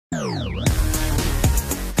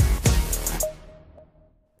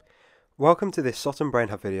Welcome to this Soton Brain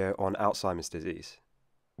Hub video on Alzheimer's disease.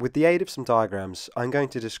 With the aid of some diagrams, I'm going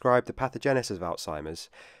to describe the pathogenesis of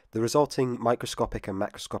Alzheimer's, the resulting microscopic and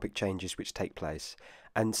macroscopic changes which take place,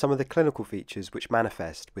 and some of the clinical features which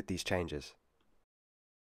manifest with these changes.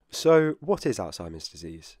 So, what is Alzheimer's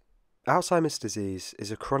disease? Alzheimer's disease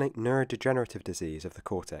is a chronic neurodegenerative disease of the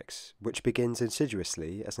cortex, which begins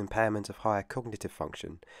insidiously as impairment of higher cognitive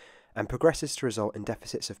function, and progresses to result in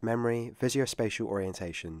deficits of memory, visuospatial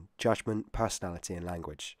orientation, judgment, personality, and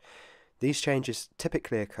language. These changes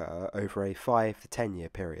typically occur over a 5 to 10 year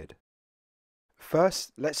period.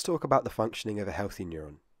 First, let's talk about the functioning of a healthy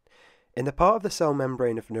neuron. In the part of the cell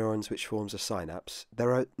membrane of neurons which forms a synapse,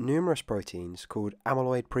 there are numerous proteins called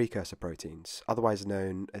amyloid precursor proteins, otherwise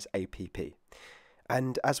known as APP.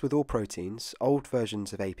 And as with all proteins, old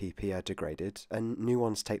versions of APP are degraded and new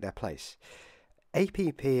ones take their place.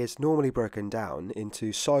 APP is normally broken down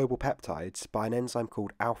into soluble peptides by an enzyme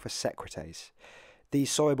called alpha secretase.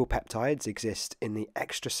 These soluble peptides exist in the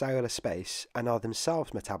extracellular space and are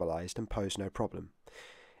themselves metabolized and pose no problem.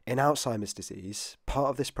 In Alzheimer's disease, part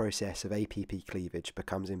of this process of APP cleavage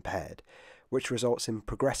becomes impaired, which results in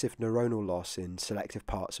progressive neuronal loss in selective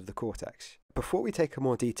parts of the cortex. Before we take a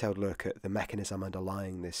more detailed look at the mechanism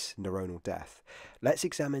underlying this neuronal death, let's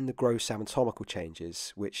examine the gross anatomical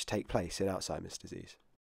changes which take place in Alzheimer's disease.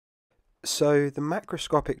 So, the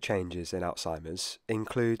macroscopic changes in Alzheimer's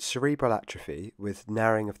include cerebral atrophy with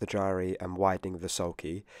narrowing of the gyri and widening of the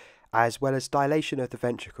sulci, as well as dilation of the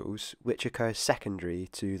ventricles, which occurs secondary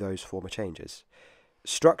to those former changes.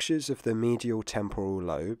 Structures of the medial temporal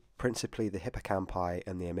lobe, principally the hippocampi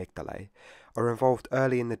and the amygdalae, are involved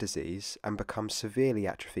early in the disease and become severely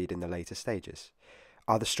atrophied in the later stages.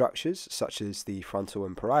 Other structures, such as the frontal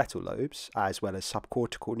and parietal lobes, as well as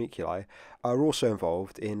subcortical nuclei, are also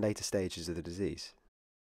involved in later stages of the disease.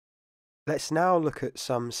 Let's now look at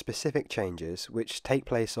some specific changes which take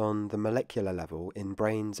place on the molecular level in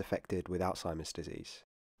brains affected with Alzheimer's disease.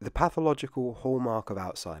 The pathological hallmark of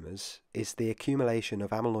Alzheimer's is the accumulation of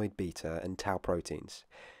amyloid beta and tau proteins,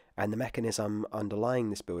 and the mechanism underlying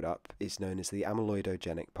this buildup is known as the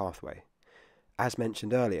amyloidogenic pathway. As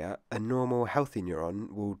mentioned earlier, a normal healthy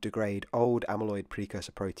neuron will degrade old amyloid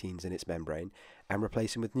precursor proteins in its membrane and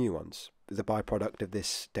replace them with new ones. The byproduct of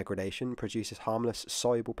this degradation produces harmless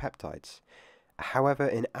soluble peptides. However,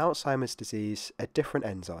 in Alzheimer's disease, a different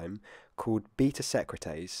enzyme called beta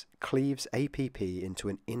secretase cleaves APP into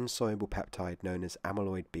an insoluble peptide known as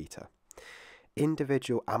amyloid beta.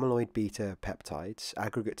 Individual amyloid beta peptides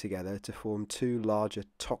aggregate together to form two larger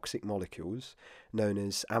toxic molecules known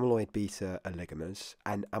as amyloid beta oligomers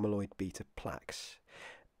and amyloid beta plaques.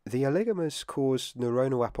 The oligomers cause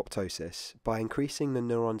neuronal apoptosis by increasing the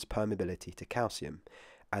neuron's permeability to calcium,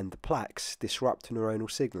 and the plaques disrupt neuronal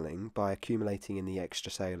signaling by accumulating in the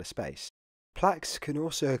extracellular space. Plaques can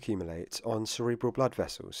also accumulate on cerebral blood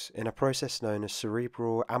vessels in a process known as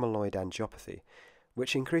cerebral amyloid angiopathy,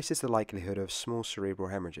 which increases the likelihood of small cerebral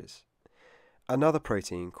hemorrhages. Another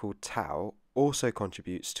protein called tau also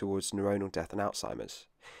contributes towards neuronal death in Alzheimer's.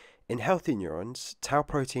 In healthy neurons, tau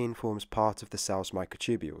protein forms part of the cell's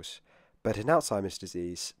microtubules, but in Alzheimer's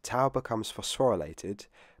disease, tau becomes phosphorylated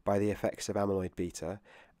by the effects of amyloid beta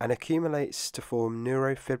and accumulates to form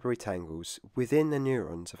neurofibrillary tangles within the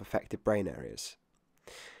neurons of affected brain areas.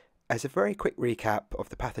 As a very quick recap of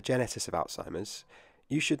the pathogenesis of Alzheimer's,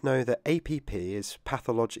 you should know that APP is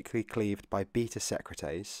pathologically cleaved by beta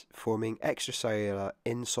secretase, forming extracellular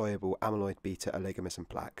insoluble amyloid beta oligomers and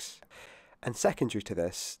plaques. And secondary to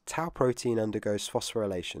this, tau protein undergoes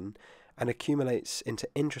phosphorylation and accumulates into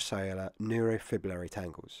intracellular neurofibrillary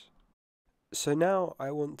tangles. So now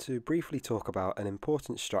I want to briefly talk about an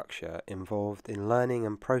important structure involved in learning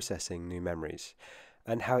and processing new memories,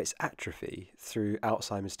 and how its atrophy through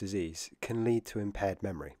Alzheimer's disease can lead to impaired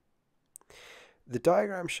memory. The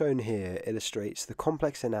diagram shown here illustrates the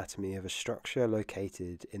complex anatomy of a structure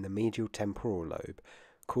located in the medial temporal lobe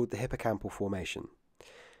called the Hippocampal Formation.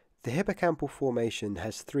 The Hippocampal Formation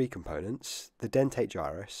has three components: the dentate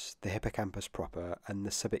gyrus, the hippocampus proper, and the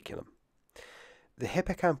subiculum. The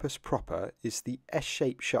hippocampus proper is the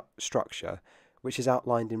S-shaped structure which is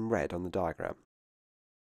outlined in red on the diagram.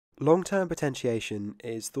 Long-term potentiation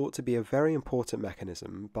is thought to be a very important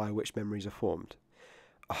mechanism by which memories are formed.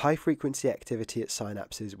 A high-frequency activity at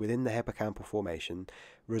synapses within the hippocampal formation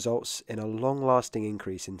results in a long-lasting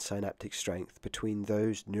increase in synaptic strength between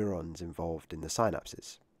those neurons involved in the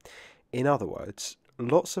synapses. In other words,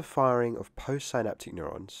 lots of firing of postsynaptic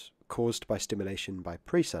neurons, caused by stimulation by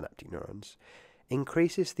presynaptic neurons,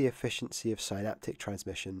 increases the efficiency of synaptic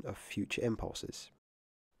transmission of future impulses.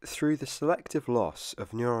 Through the selective loss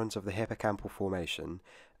of neurons of the hippocampal formation,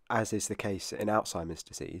 as is the case in Alzheimer's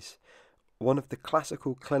disease, one of the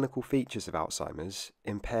classical clinical features of Alzheimer's,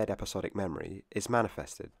 impaired episodic memory, is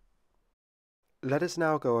manifested. Let us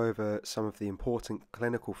now go over some of the important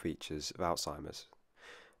clinical features of Alzheimer's.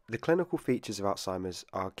 The clinical features of Alzheimer's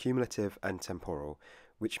are cumulative and temporal,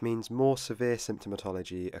 which means more severe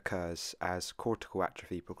symptomatology occurs as cortical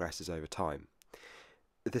atrophy progresses over time.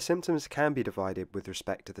 The symptoms can be divided with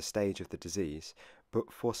respect to the stage of the disease,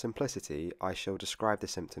 but for simplicity, I shall describe the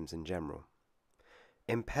symptoms in general.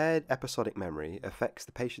 Impaired episodic memory affects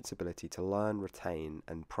the patient's ability to learn, retain,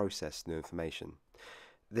 and process new information.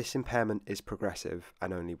 This impairment is progressive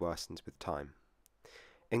and only worsens with time.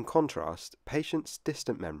 In contrast, patients'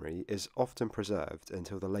 distant memory is often preserved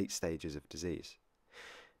until the late stages of disease.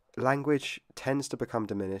 Language tends to become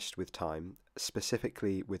diminished with time,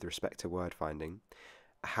 specifically with respect to word finding.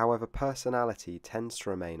 However, personality tends to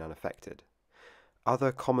remain unaffected.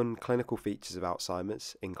 Other common clinical features of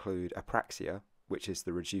Alzheimer's include apraxia, which is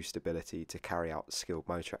the reduced ability to carry out skilled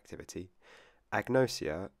motor activity,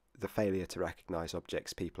 agnosia, the failure to recognize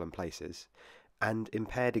objects, people, and places, and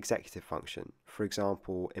impaired executive function, for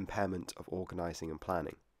example, impairment of organizing and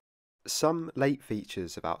planning. Some late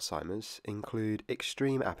features of Alzheimer's include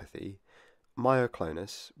extreme apathy,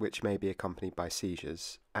 myoclonus, which may be accompanied by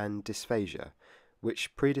seizures, and dysphagia,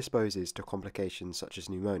 which predisposes to complications such as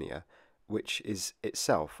pneumonia, which is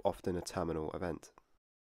itself often a terminal event.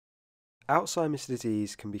 Alzheimer's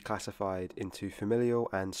disease can be classified into familial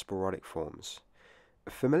and sporadic forms.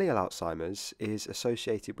 Familial Alzheimer's is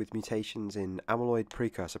associated with mutations in amyloid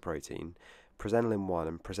precursor protein, presenilin 1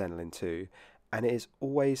 and presenilin 2, and it is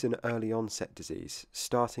always an early onset disease,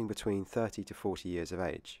 starting between 30 to 40 years of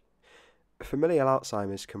age. Familial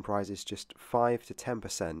Alzheimer's comprises just 5 to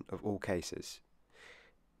 10% of all cases.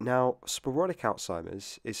 Now, sporadic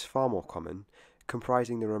Alzheimer's is far more common,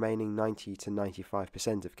 comprising the remaining 90 to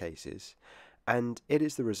 95% of cases, and it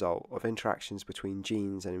is the result of interactions between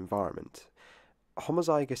genes and environment.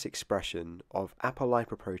 Homozygous expression of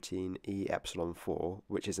apolipoprotein E epsilon 4,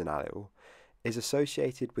 which is an allele, is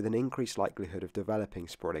associated with an increased likelihood of developing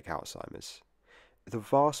sporadic Alzheimer's. The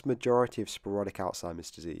vast majority of sporadic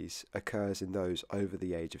Alzheimer's disease occurs in those over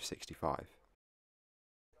the age of 65.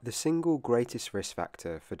 The single greatest risk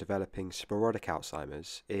factor for developing sporadic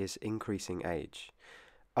Alzheimer's is increasing age.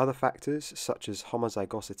 Other factors, such as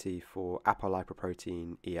homozygosity for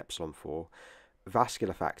apolipoprotein E epsilon 4,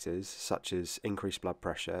 vascular factors, such as increased blood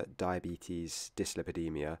pressure, diabetes,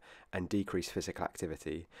 dyslipidemia, and decreased physical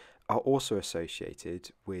activity, are also associated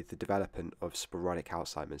with the development of sporadic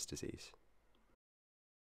Alzheimer's disease.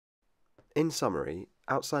 In summary,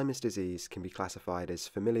 Alzheimer's disease can be classified as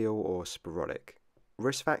familial or sporadic.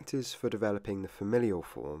 Risk factors for developing the familial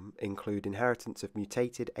form include inheritance of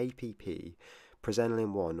mutated APP,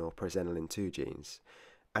 presenilin 1 or presenilin 2 genes,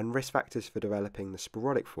 and risk factors for developing the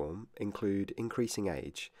sporadic form include increasing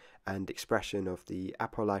age and expression of the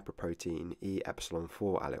apolipoprotein E epsilon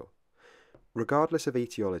 4 allele. Regardless of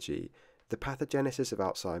etiology, the pathogenesis of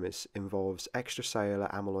Alzheimer's involves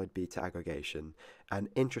extracellular amyloid beta aggregation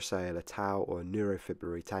and intracellular tau or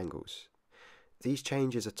neurofibrillary tangles. These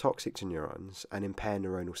changes are toxic to neurons and impair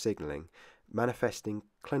neuronal signaling, manifesting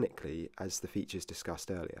clinically as the features discussed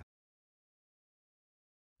earlier.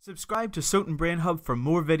 Subscribe to Soton Brain Hub for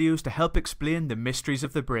more videos to help explain the mysteries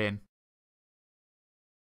of the brain.